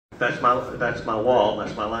that's my wall,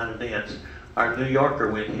 that's my line of dance. Our New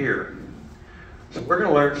Yorker went here. So we're going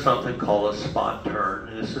to learn something called a spot turn,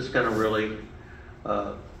 and this is going to really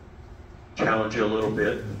challenge you a little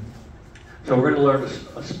bit. So we're going to learn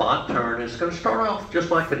a spot turn. It's going to start off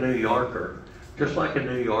just like a New Yorker. Just like a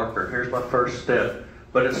New Yorker. Here's my first step.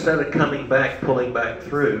 But instead of coming back, pulling back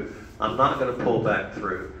through, I'm not going to pull back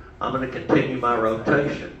through. I'm going to continue my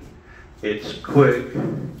rotation. It's quick,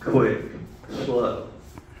 quick, slow.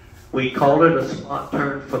 We called it a spot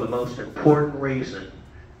turn for the most important reason.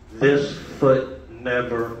 This foot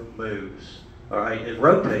never moves. All right, it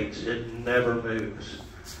rotates, it never moves.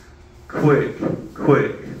 Quick,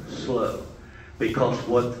 quick, slow. Because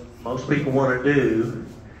what most people want to do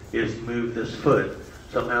is move this foot.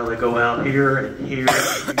 Somehow they go out here and here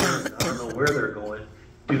and here. I don't know where they're going.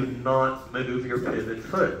 Do not move your pivot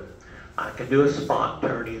foot. I can do a spot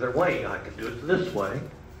turn either way. I can do it this way,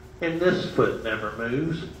 and this foot never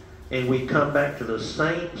moves. And we come back to the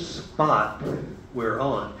same spot we're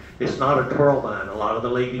on. It's not a twirl vine. A lot of the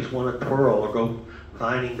ladies want to twirl or go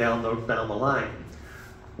vining down the line.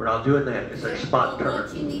 We're not doing that. It's a spot turn.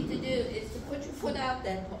 What you need to do is to put your foot out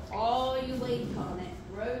there, put all your weight on it,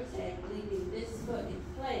 rotate, leaving this foot in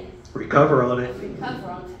place. Recover on it.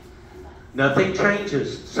 Recover on it. Nothing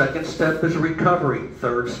changes. Second step is recovery.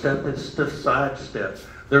 Third step is the side step.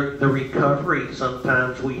 The recovery,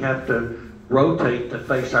 sometimes we have to rotate to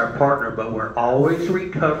face our partner, but we're always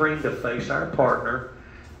recovering to face our partner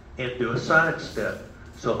and do a side step.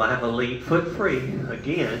 So if I have a lead foot free,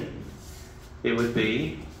 again, it would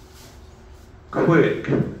be quick,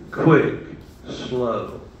 quick,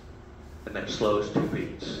 slow. And that slow is 2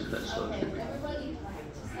 beats. That slow is 2 beats. Everybody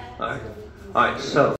practice that. All right. All right, so